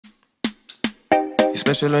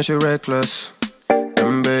special and she reckless.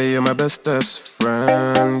 Baby, you're my bestest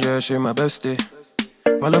friend, yeah, she my bestie.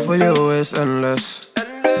 My love for you is endless,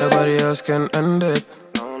 nobody else can end it.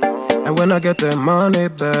 And when I get the money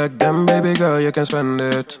back, then baby girl, you can spend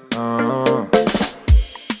it. And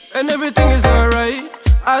everything is alright.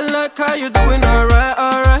 I like how you doing, alright,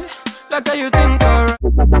 alright. Like how you think, alright.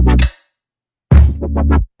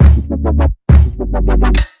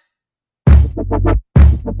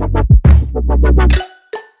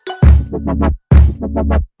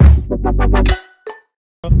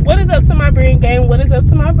 What is up to my Bree gang? What is up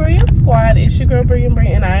to my Bree squad? It's your girl Bree,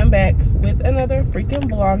 and I am back with another freaking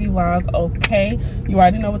vlog. Okay, you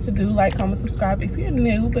already know what to do. Like, comment, subscribe if you're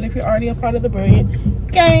new, but if you're already a part of the Bree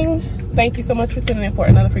gang, thank you so much for tuning in for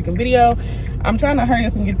another freaking video. I'm trying to hurry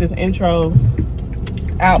up and get this intro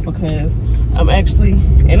out because I'm actually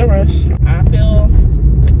in a rush. I feel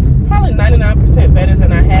probably 99% better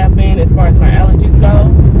than I have been as far as my allergies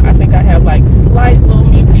go. I think I have like slight little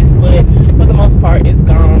mucus, but for the most part it's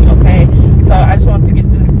gone. Okay, so I just wanted to get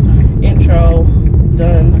this intro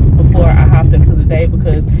done before I hopped into the day,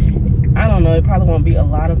 because I don't know, it probably won't be a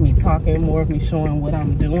lot of me talking, more of me showing what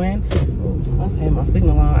I'm doing. I must have my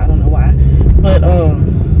signal on, I don't know why, but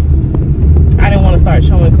I didn't want to start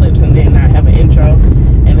showing clips and then not have an intro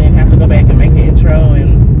and then have to go back and make an intro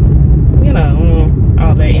and, you know,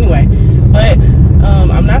 all that. Anyway, but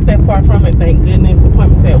I'm not that far from it, thank goodness. The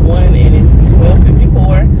appointment's at 1 and it's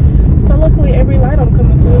 12:54, so luckily every light I'm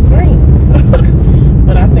coming to is green.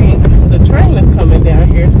 But I think the train is coming down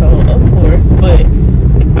here, so of course. But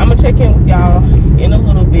I'm gonna check in with y'all in a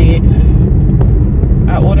little bit.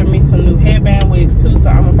 I ordered me some new headband wigs too, so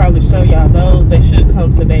I'm gonna probably show y'all those. They should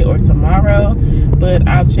come today or tomorrow, but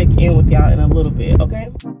I'll check in with y'all in a little bit,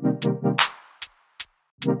 okay?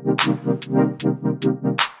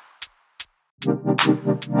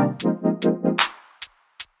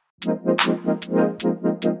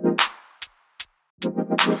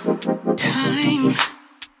 Time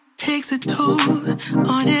takes a toll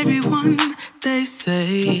on everyone, they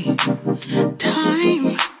say.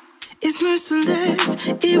 Time is merciless,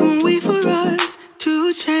 it won't wait for us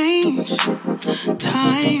to change.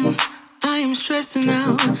 Time, I am stressing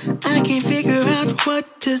out, I can't figure out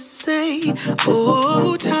what to say.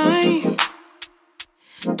 Oh, time,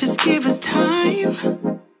 just give us time.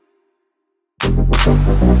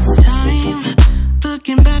 Time,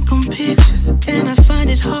 looking back on pictures and I find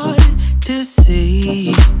it hard to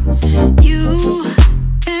see you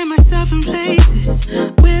and myself in places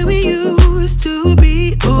where we used to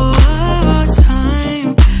be. Oh,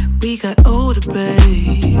 time, we got older,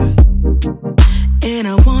 babe, and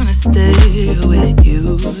I wanna stay with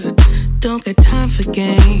you. Don't got time for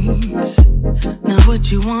games, now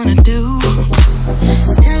what you wanna do?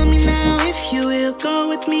 Tell me now if you will go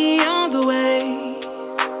with me all the way.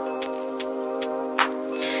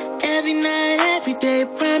 Every night, every day,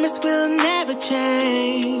 promise we'll never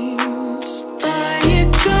change. Are you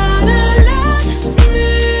gonna love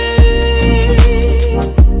me?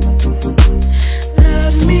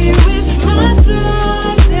 Love me with my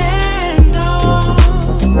flaws and all.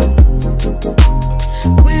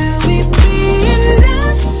 Will we be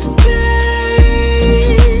enough,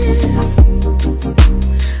 babe?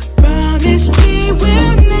 Promise me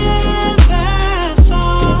we'll never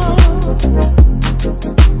fall.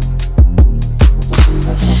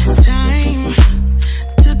 Time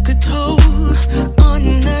took a toll on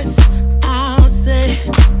us, I'll say.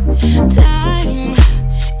 Time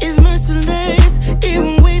is merciless, it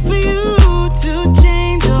won't wait for you to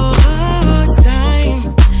change. Oh,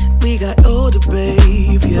 time, we got older,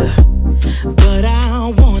 babe, yeah, but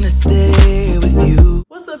I wanna stay with you.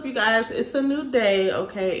 What's up, you guys? It's a new day.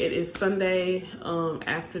 Okay, it is Sunday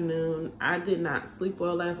afternoon. I did not sleep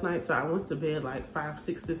well last night, so I went to bed like 5,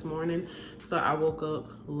 6 this morning. So I woke up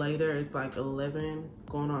later. It's like 11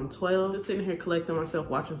 going on 12. Just sitting here collecting myself,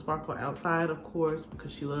 watching Sparkle outside, of course,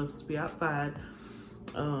 because she loves to be outside.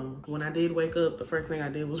 When I did wake up, the first thing I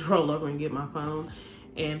did was roll over and get my phone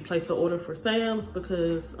and place an order for Sam's,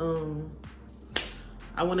 because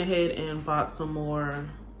I went ahead and bought some more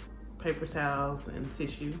paper towels and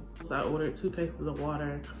tissue. So I ordered 2 cases of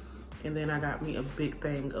water, and then I got me a big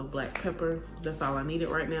thing of black pepper. That's all I needed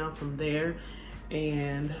right now from there.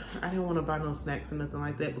 And I didn't want to buy no snacks or nothing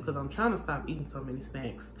like that, because I'm trying to stop eating so many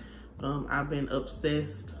snacks. I've been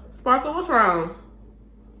obsessed. Sparkle, what's wrong?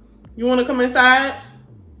 You want to come inside?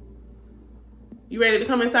 You ready to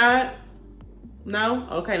come inside? No?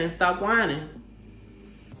 Okay, then stop whining.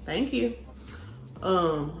 Thank you.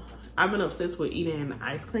 I've been obsessed with eating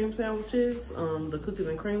ice cream sandwiches, the cookies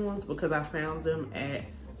and cream ones, because I found them at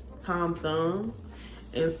Tom Thumb.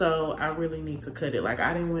 And so I really need to cut it. Like,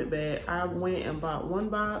 I didn't went bad. I went and bought 1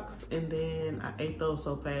 box, and then I ate those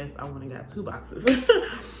so fast I went and got 2 boxes.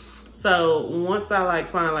 So once I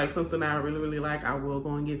like find like something I really like, I will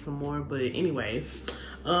go and get some more. But anyways,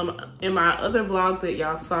 in my other vlog that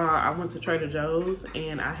y'all saw, I went to Trader Joe's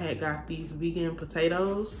and I had got these vegan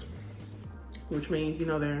potatoes, which means, you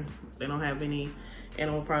know, they don't have any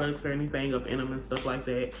animal products or anything up in them and stuff like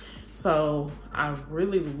that. So I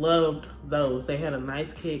really loved those. They had a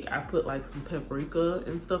nice kick. I put like some paprika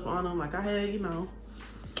and stuff on them. Like, I had, you know,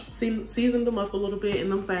 seasoned them up a little bit,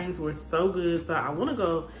 and them things were so good. So I want to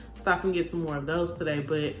go stop and get some more of those today,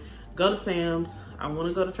 but go to Sam's. I want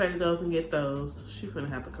to go to Trader Joe's and get those. She's gonna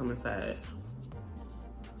have to come inside.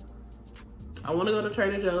 I want to go to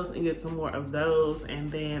Trader Joe's and get some more of those. And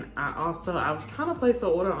then I was trying to place an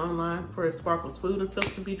order online for Sparkle's food and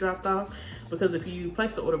stuff to be dropped off, because if you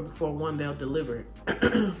place the order before 1, they'll deliver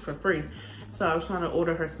it for free. So I was trying to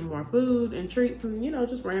order her some more food and treats and, you know,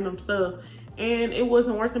 just random stuff. And it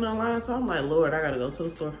wasn't working online, so I'm like, Lord, I gotta go to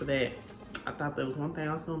the store for that. I thought there was one thing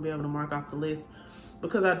I was gonna be able to mark off the list,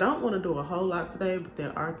 because I don't want to do a whole lot today, but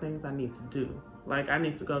there are things I need to do. Like, I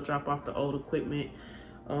need to go drop off the old equipment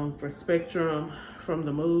for Spectrum from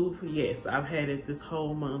the move. Yes, I've had it this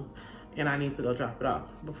whole month, and I need to go drop it off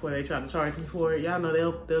before they try to charge me for it. Y'all know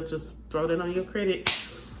they'll just throw that on your credit.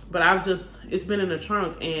 But it's been in the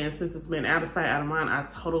trunk, and since it's been out of sight, out of mind, I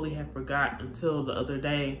totally have forgot until the other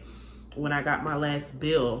day when I got my last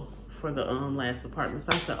bill for the last apartment.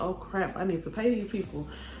 So I said, oh crap, I need to pay these people.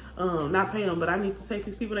 Not pay them, but I need to take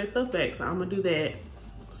these people their stuff back. So I'm gonna do that.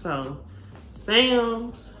 So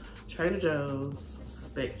Sam's, Trader Joe's,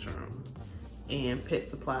 Spectrum, and Pet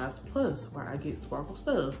Supplies Plus, where I get Sparkle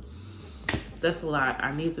stuff. That's a lot.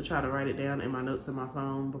 I need to try to write it down in my notes in my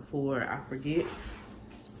phone before I forget,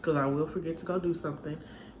 because I will forget to go do something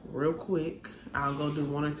real quick. I'll go do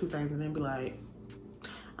 1 or 2 things and then be like,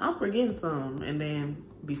 I'm forgetting some, and then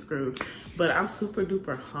be screwed. But I'm super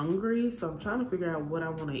duper hungry, so I'm trying to figure out what I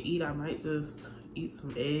want to eat. I might just eat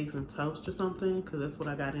some eggs and toast or something, because that's what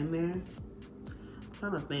I got in there. I'm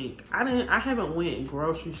trying to think. I haven't went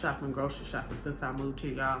grocery shopping since I moved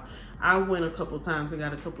here, y'all. I went a couple times and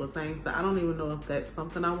got a couple of things, so I don't even know if that's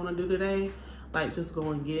something I want to do today. Like, just go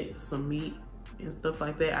and get some meat and stuff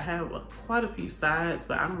like that. I have quite a few sides,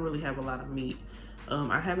 but I don't really have a lot of meat.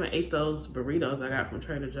 I haven't ate those burritos I got from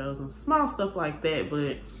Trader Joe's and small stuff like that,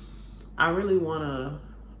 but I really want to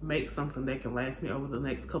make something that can last me over the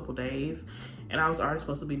next couple days. And I was already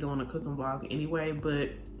supposed to be doing a cooking vlog anyway,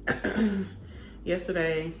 but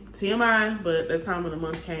yesterday, TMI, but that time of the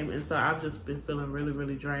month came, and so I've just been feeling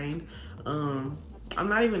really drained. I'm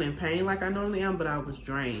not even in pain like I normally am, but I was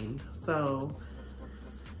drained. So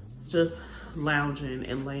just lounging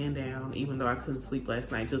and laying down, even though I couldn't sleep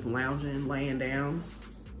last night, just lounging, laying down,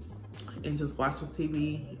 and just watching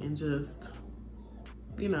TV and just,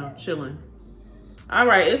 you know, chilling. All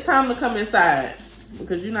right, it's time to come inside,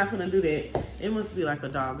 because you're not gonna do that. It must be like a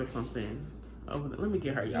dog or something over there. Let me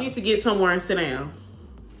get her, y'all. You need to get somewhere and sit down.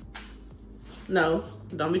 No,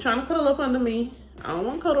 don't be trying to cuddle up under me. I don't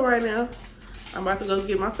want to cuddle right now. I'm about to go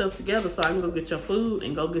get myself together so I can go get your food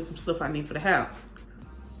and go get some stuff I need for the house.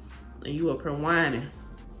 And you up here whining.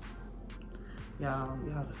 Y'all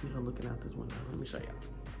can see her looking out this window. Let me show y'all.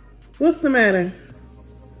 What's the matter?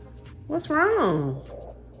 What's wrong?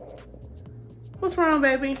 What's wrong,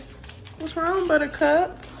 baby? What's wrong,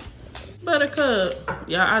 Buttercup? Buttercup.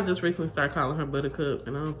 Y'all, I just recently started calling her Buttercup,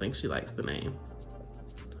 and I don't think she likes the name.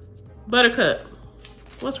 Buttercup,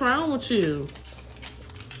 what's wrong with you?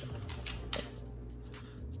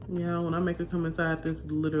 Yeah, when I make her come inside, this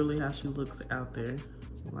is literally how she looks out there.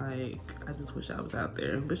 Like, I just wish I was out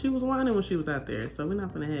there. But she was whining when she was out there, so we're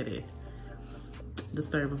not gonna have it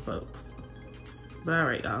disturbing folks. But all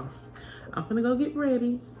right, y'all. I'm gonna go get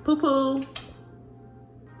ready. Poo-poo.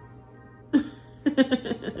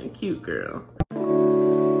 Cute girl.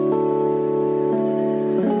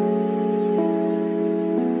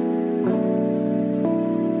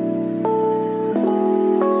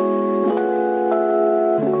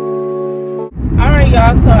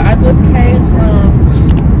 Y'all, so I just came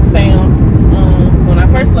from Sam's. When I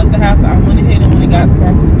first left the house, I went ahead and got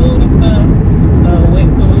Sparkle's food and stuff. So wet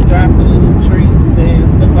food, dry food, treats, and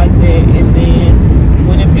stuff like that. And then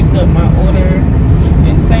went and picked up my order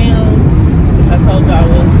in Sam's, which I told y'all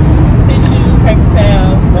was tissue, paper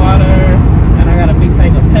towels, water, and I got a big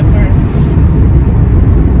thing of pepper.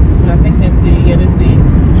 And I think that's it. Yeah, that's it.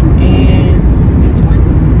 And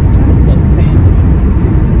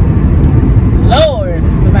Lord,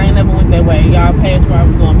 because I ain't never went that way. Y'all passed where I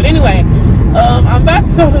was going. But anyway, I'm about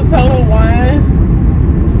to go to Total Wine.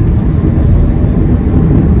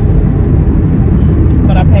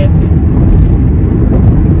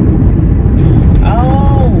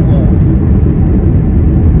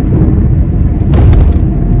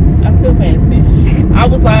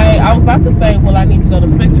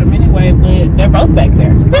 was back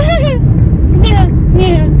there. yeah.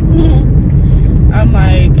 I'm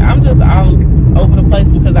like, I'm just all over the place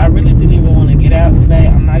because I really didn't even want to get out today.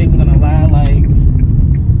 I'm not even gonna lie. Like,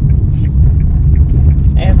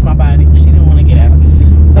 ask my body, she didn't want to get out.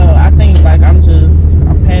 So I think like I'm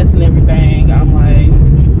passing everything. I'm like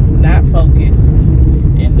not focused,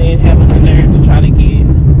 and then having the nerve to try to get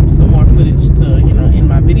some more footage to, you know, in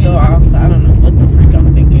my video off. So I don't know what the freak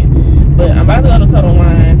I'm thinking, but I'm about to go to Total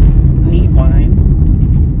Wine, need wine,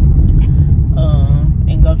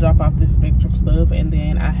 and go drop off this Spectrum stuff, and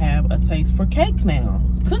then I have a taste for cake now,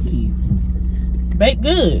 cookies, baked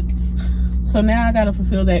goods. So now I gotta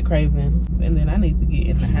fulfill that craving, and then I need to get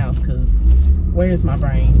in the house because where's my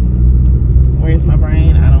brain? Where's my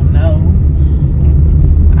brain? I don't know.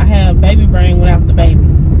 I have baby brain without the baby.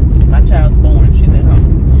 My child's born, she's at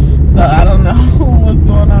home. So I don't know what's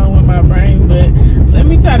going on with my brain, but let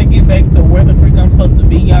me try to get back to where the freak I'm supposed to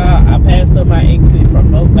be, y'all. I passed up my exit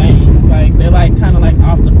from both things. Like, they're like kind of like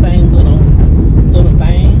off the same little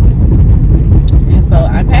thing. And so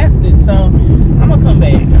I passed it. So I'm gonna come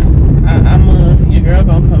back. Your girl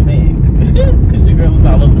gonna come back. Cause your girl was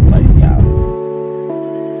all over the place, y'all.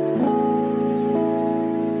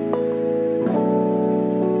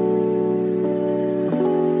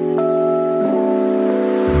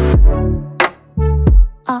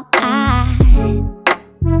 All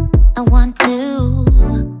I want to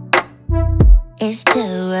is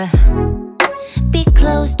to be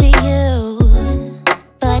close to you,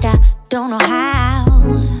 but I don't know how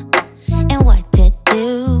and what to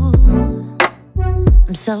do.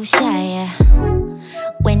 I'm so shy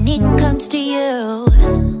when it comes to you,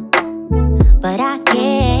 but I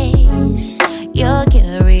guess you're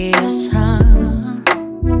curious, huh?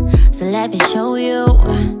 So let me show you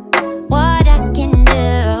what I can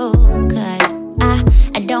do, 'cause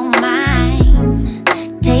I don't mind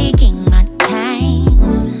taking my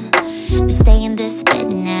time to stay in this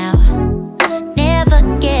bed now, never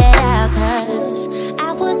get out, 'cause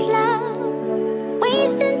I would love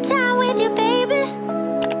wasting time with you, baby,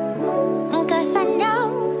 'cause I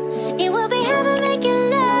know it will be heaven making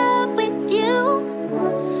love with you.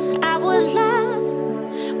 I would love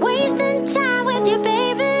wasting time with you,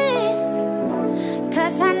 baby,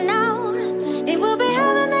 'cause I know it will be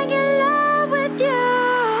heaven making love with you.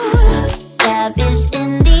 Love is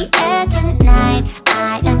in the air tonight.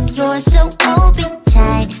 I am yours, so hold me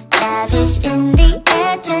tight. Love is in the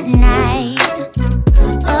air tonight.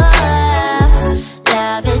 Oh,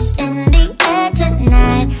 love is in the air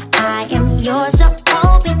tonight. I am yours, so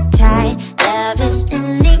hold me tight. Love is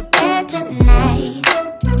in the air tonight.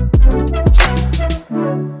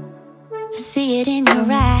 I see it in your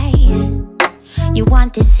eyes. You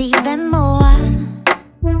want this even more,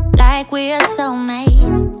 like we are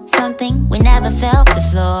soulmates, something we never felt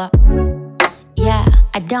before. Yeah,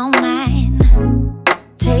 I don't mind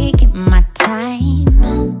taking my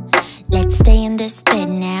time. Let's stay in this bed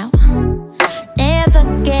now, never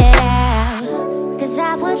get out, 'cause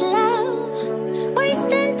I would love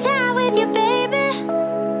wasting time with you, baby,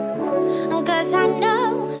 'cause I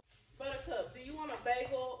know. Buttercup, do you want a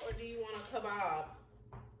bagel or do you want a kebab?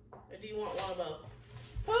 Or do you want one of both?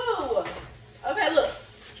 Ooh. Okay, look.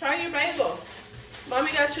 Try your bagel.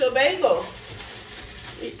 Mommy got you a bagel.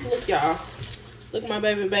 Look, y'all. Look at my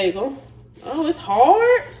baby bagel. Oh, it's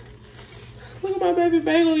hard. Look at my baby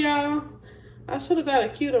bagel, y'all. I should have got a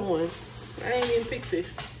cuter one. I ain't even picked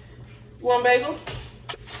this. You want a bagel?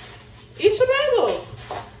 Eat your bagel.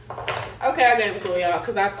 Okay, I gave it to her, y'all,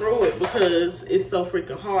 because I threw it because it's so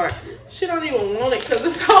freaking hard. She don't even want it because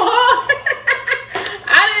it's so hard.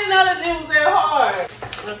 I didn't know that it was that hard.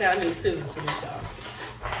 Okay, I need scissors for this, y'all.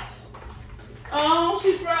 Oh,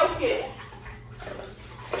 she broke it.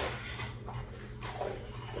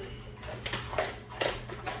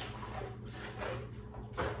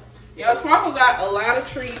 Y'all, Sparkle got a lot of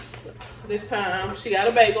treats this time. She got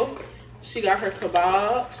a bagel. She got her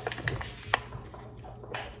kebabs,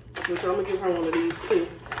 which I'm gonna give her one of these too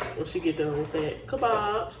when she get done with that.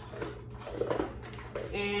 Kebabs.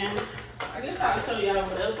 And I guess I'll show y'all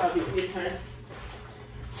what else I'll be getting her.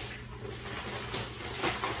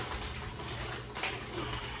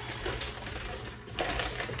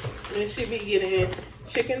 And she be getting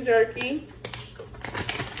chicken jerky.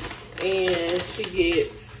 And she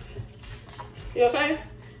gets, you okay?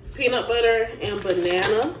 Peanut butter and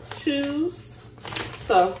banana chews.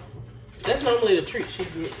 So that's normally the treat she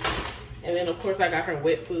gets. And then of course I got her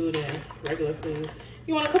wet food and regular food.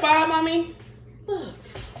 You want a kebab, mommy? Look.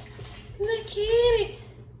 Look at it.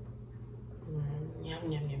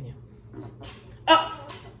 Yum, yum, yum, yum. Oh,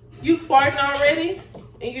 you farting already?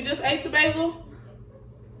 And you just ate the bagel?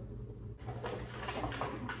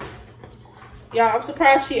 Y'all, I'm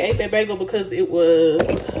surprised she ate that bagel because it was,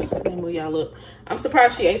 let me move y'all up. I'm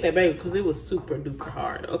surprised she ate that bagel because it was super duper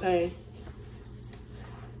hard, okay?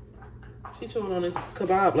 She chewing on this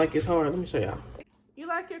kebab like it's hard. Let me show y'all. You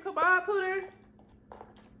like your kebab, Pooter?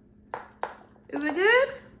 Is it good?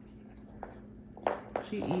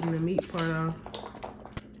 She eating the meat part off.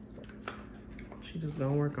 She just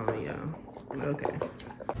gonna work on it, y'all. Okay.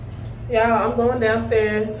 Y'all, I'm going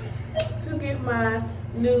downstairs to get my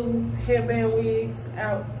new headband wigs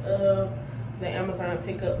out of the Amazon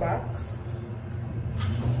pickup box.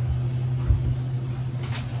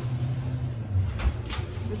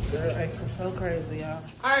 This girl acting so crazy, y'all.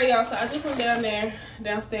 All right, y'all, so I just went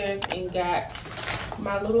downstairs and got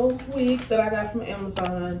my little wigs that I got from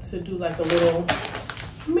Amazon to do like a little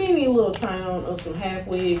mini little try on of some half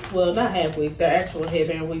wigs. Well, not half wigs, they're actual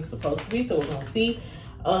headband wigs supposed to be, so we're gonna see.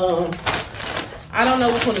 I don't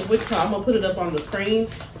know which one is which, so I'm gonna put it up on the screen.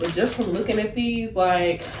 But just from looking at these,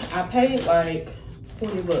 like, I paid like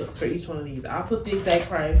 20 bucks for each one of these. I'll put the exact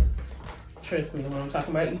price. Trust me when I'm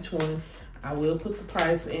talking about each one. I will put the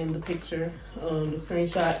price in the picture, the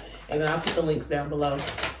screenshot, and then I'll put the links down below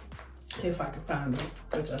if I can find them,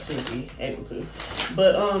 which I should be able to.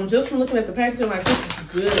 But just from looking at the packaging, like, this is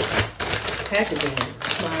good packaging.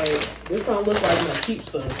 Like, this don't look like no cheap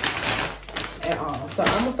stuff at all. So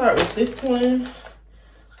I'm gonna start with this one.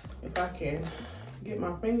 If I can get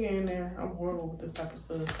my finger in there. I'm horrible with this type of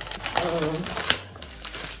stuff.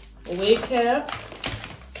 A wig cap.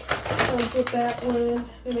 I'm gonna put that one.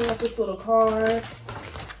 Then they got this little card.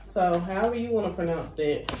 So however you want to pronounce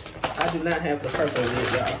that. I do not have the purple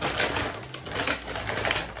wig, y'all.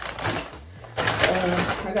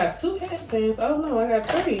 I got 2 headbands. Oh no, I got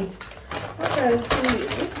 3. Okay,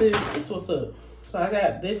 see, this what's up. So I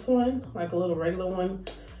got this one, like a little regular one.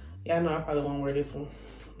 Yeah, I know I probably won't wear this one.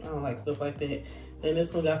 I don't like stuff like that. Then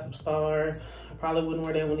this one got some stars. I probably wouldn't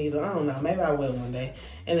wear that one either. I don't know, maybe I will one day.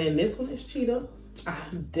 And then this one is cheetah. I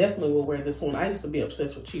definitely will wear this one. I used to be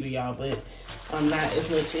obsessed with cheetah, y'all, but I'm not as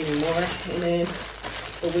much anymore. And then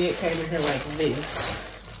the wig came in here like this.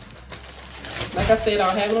 Like I said,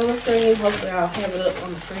 I'll have it on the screen. Hopefully I'll have it up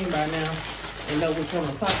on the screen by now and know which one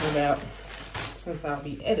I'm talking about since I'll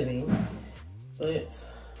be editing. But,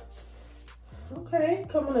 okay,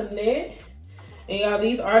 come on a net. And y'all,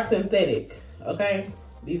 these are synthetic, okay?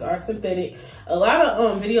 These are synthetic. A lot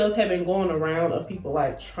of videos have been going around of people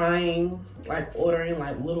like trying, like ordering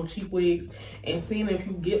like little cheap wigs and seeing if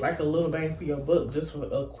you get like a little bang for your buck just for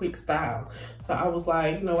a quick style. So I was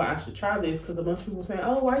like, you know what, I should try this because a bunch of people were saying,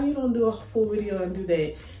 oh, why you don't do a full video and do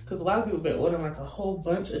that? Because a lot of people have been ordering like a whole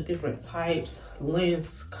bunch of different types,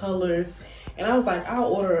 lengths, colors. And I was like,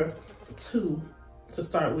 I'll order 2 to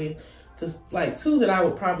start with. Just like 2 that I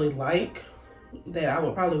would probably like, that I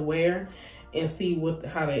would probably wear and see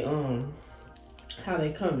how they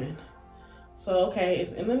coming. So okay,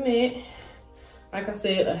 it's in the net. Like I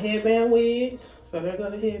said, a headband wig. So there go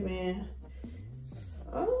the headband.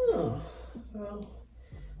 Oh, so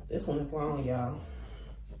this one is long, y'all.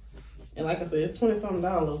 And like I said, it's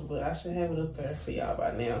 $20-something, but I should have it up there for y'all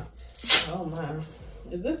by now. Oh my,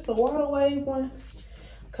 is this the water wave one?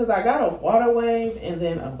 Cause I got a water wave and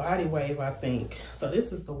then a body wave, I think. So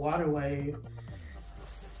this is the water wave.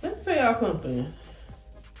 Let me tell y'all something.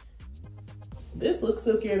 This looks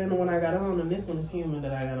silkier than the one I got on, and this one is human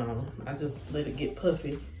that I got on. I just let it get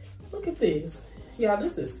puffy. Look at this. Y'all,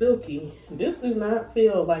 this is silky. This does not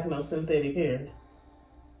feel like no synthetic hair.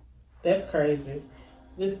 That's crazy.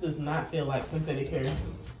 This does not feel like synthetic hair.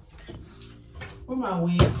 Where my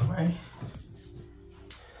wig spray?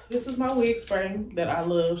 This is my wig spray that I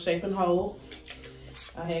love, Shape and Hold.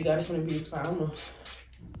 I had got it from the beauty spot.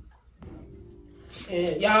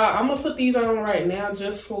 And y'all, I'm gonna put these on right now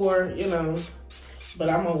just for, you know, but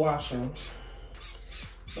I'm gonna wash them.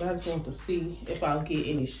 But I just want to see if I'll get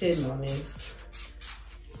any shedding on this.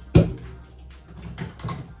 Let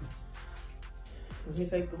me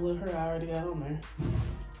take the little hair I already got on there,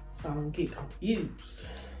 so I don't get confused.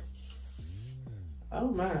 Oh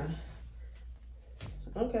my.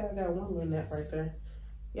 Okay, I got one little nap right there.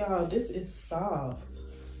 Y'all, this is soft.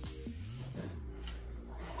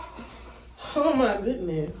 Oh my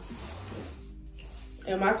goodness.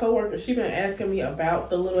 And my coworker, she been asking me about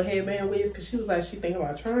the little headband wigs because she was like, she thinking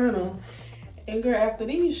about trying them. And girl, after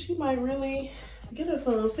these, she might really get her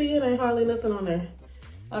some. See, it ain't hardly nothing on there.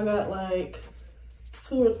 I got like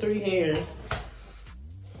 2 or 3 hairs.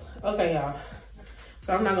 Okay, y'all.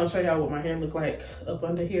 So I'm not gonna show y'all what my hair look like up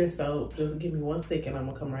under here. So just give me 1 second, I'm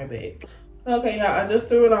gonna come right back. Okay, y'all, I just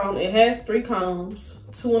threw it on. It has 3 combs,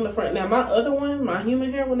 2 on the front. Now, my other one, my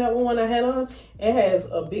human hair one, that one I had on, it has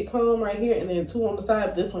a big comb right here and then 2 on the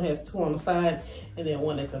side. This one has 2 on the side and then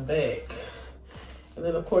 1 at the back. And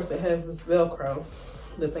then, of course, it has this Velcro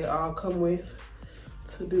that they all come with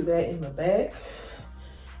to do that in the back.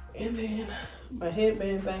 And then my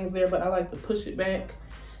headband thing's there, but I like to push it back.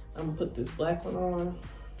 I'm gonna put this black one on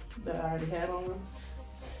that I already had on.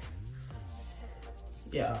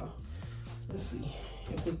 Y'all, let's see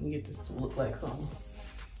if we can get this to look like something.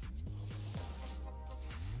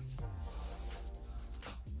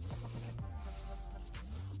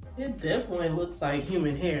 It definitely looks like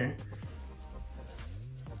human hair.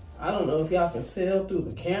 I don't know if y'all can tell through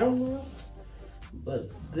the camera,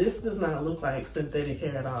 but this does not look like synthetic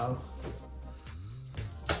hair at all.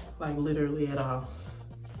 Like literally at all.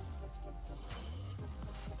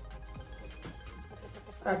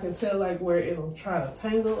 I can tell like where it'll try to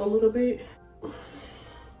tangle a little bit.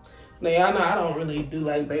 Now y'all know I don't really do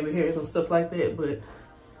like baby hairs and stuff like that, but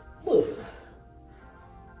look.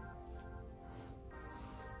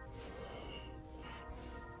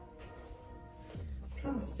 I'm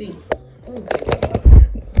trying to see.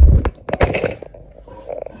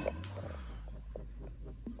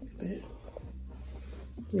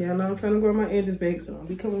 Yeah, I know I'm trying to grow my edges back, so don't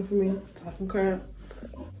be coming for me talking crap.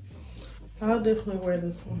 I'll definitely wear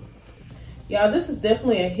this one. Y'all, this is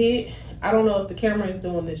definitely a hit. I don't know if the camera is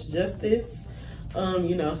doing this justice.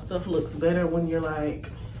 You know, stuff looks better when you're like,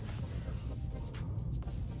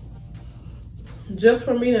 just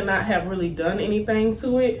for me to not have really done anything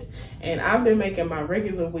to it. And I've been making my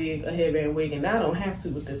regular wig a headband wig, and I don't have to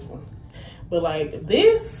with this one. But like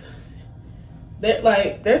this, that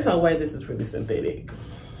like, there's no way this is really synthetic.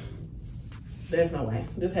 There's no way.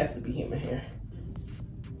 This has to be human hair.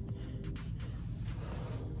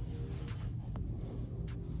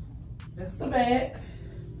 That's the back.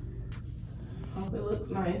 Hope it looks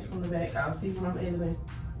nice from the back. I'll see when I'm editing.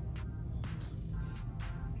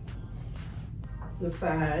 The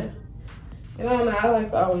side. And I don't know, I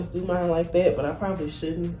like to always do mine like that, but I probably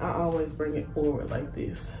shouldn't. I always bring it forward like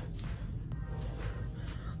this.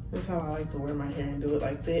 That's how I like to wear my hair and do it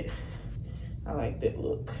like that. I like that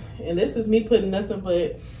look. And this is me putting nothing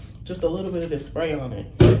but just a little bit of this spray on it.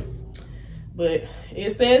 But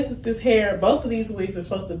it says that this hair, both of these wigs are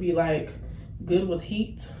supposed to be like good with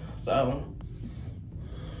heat. So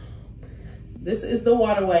this is the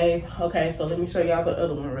water wave. Okay, so let me show y'all the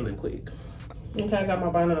other one really quick. Okay, I got my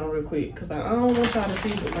bonnet on real quick because I don't want y'all to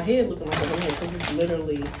see what my head looking like up in here because it's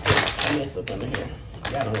literally a mess up under here.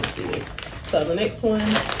 Y'all don't want to see this. So the next one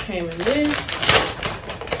came in this.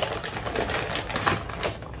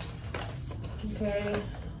 Okay,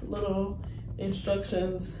 little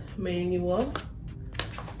instructions manual.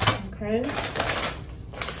 Okay. And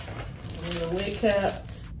the wig cap.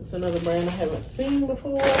 It's another brand I haven't seen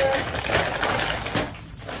before.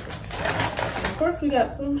 Of course, we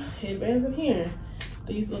got some headbands in here.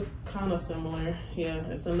 These look kind of similar. Yeah,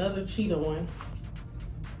 it's another cheetah one.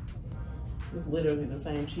 It's literally the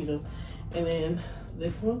same cheetah. And then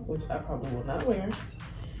this one, which I probably will not wear. And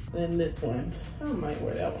then this one, I might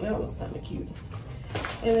wear that one. That one's kind of cute.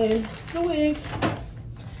 And then the wig.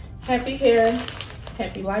 Happy hair,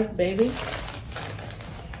 happy life, baby.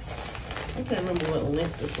 I can't remember what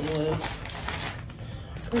length this one was.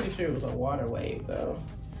 I'm pretty sure it was a water wave though.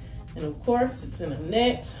 And of course, it's in a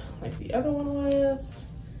net like the other one was.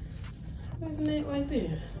 Where's the net like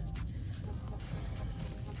this?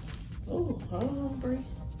 Oh, hold on, Bree.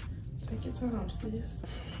 Take your time, sis.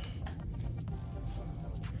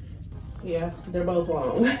 Yeah, they're both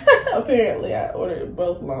long. Apparently, I ordered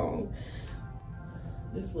both long.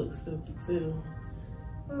 This looks silky too.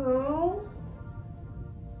 Oh,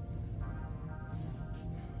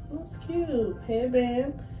 that's cute.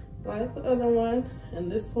 Headband, like the other one.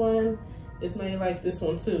 And this one is made like this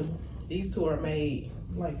one too. These two are made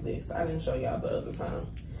like this. I didn't show y'all the other time.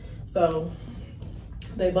 So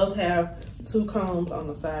they both have 2 combs on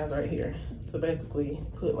the sides right here. So basically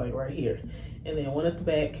put like right here. And then one at the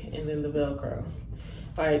back and then the Velcro.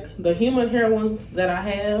 Like the human hair ones that I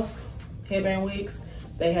have, headband wigs,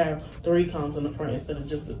 they have 3 combs in the front instead of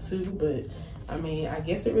just the 2, but I mean, I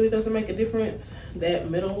guess it really doesn't make a difference.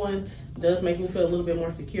 That middle one does make me feel a little bit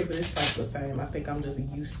more secure, but it's like the same. I think I'm just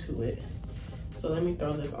used to it. So let me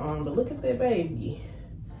throw this on, but look at that baby.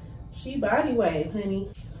 She body wave,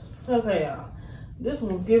 honey. Okay, y'all. This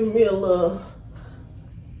one's giving me a little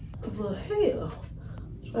hell.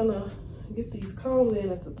 Trying to get these combs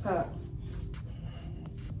in at the top.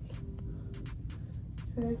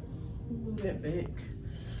 Okay, move that back.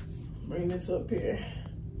 Bring this up here.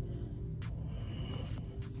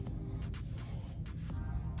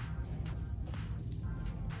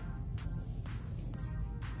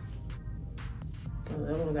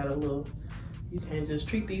 that one got a little, you can't just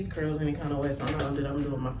treat these curls any kind of way, so I'm not gonna do that. I'm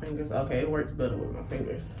doing my fingers. Okay, it works better with my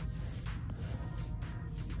fingers.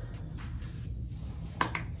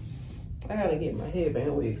 I gotta get my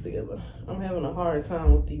headband wigs together. I'm having a hard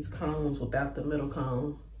time with these combs without the middle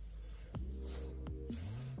comb.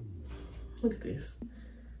 Look at this.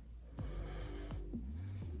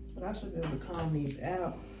 But I should be able to comb these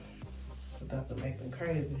out without them acting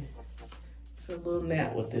crazy. It's a little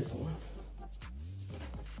nap with this one.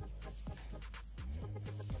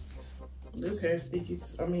 This hair is sticky.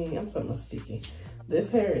 I mean, I'm talking about sticky. This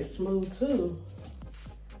hair is smooth too.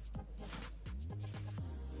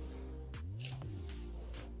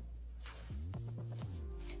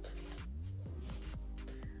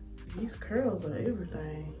 These curls are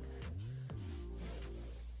everything.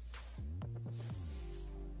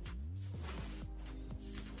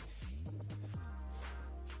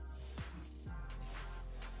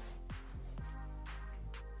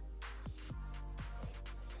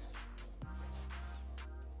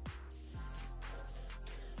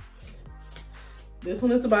 This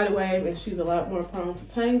one is the body wave, and she's a lot more prone to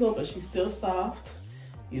tangle, but she's still soft.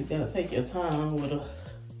 You just gotta take your time with her.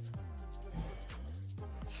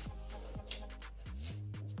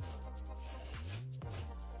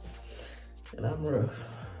 And I'm rough,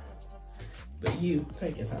 but you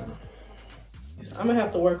take your time. I'm gonna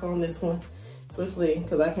have to work on this one, especially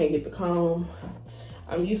because I can't get the comb.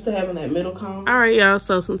 I'm used to having that middle comb. All right, y'all,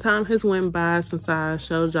 so some time has went by since I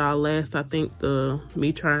showed y'all last, I think,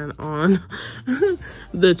 me trying on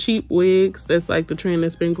the cheap wigs. That's like the trend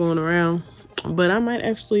that's been going around. But I might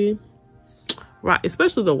actually rock,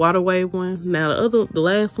 especially the water wave one. Now the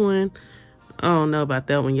last one, I don't know about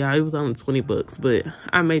that one, y'all. It was only 20 bucks, but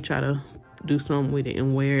I may try to do something with it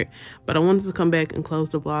and wear it. But I wanted to come back and close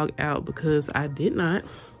the vlog out because I did not.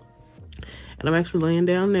 And I'm actually laying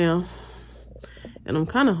down now. And I'm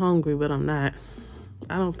kind of hungry, but I'm not.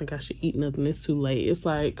 I don't think I should eat nothing. It's too late. It's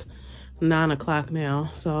like 9 o'clock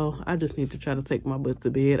now. So I just need to try to take my butt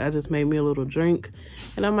to bed. I just made me a little drink.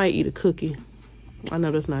 And I might eat a cookie. I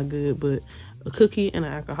know that's not good, but a cookie and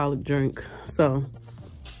an alcoholic drink. So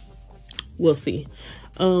we'll see.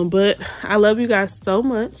 But I love you guys so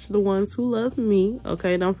much. The ones who love me.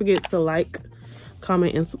 Okay, don't forget to like,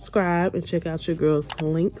 comment, and subscribe. And check out your girl's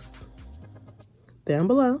links down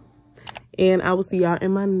below. And I will see y'all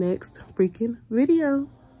in my next freaking video.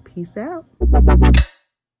 Peace out.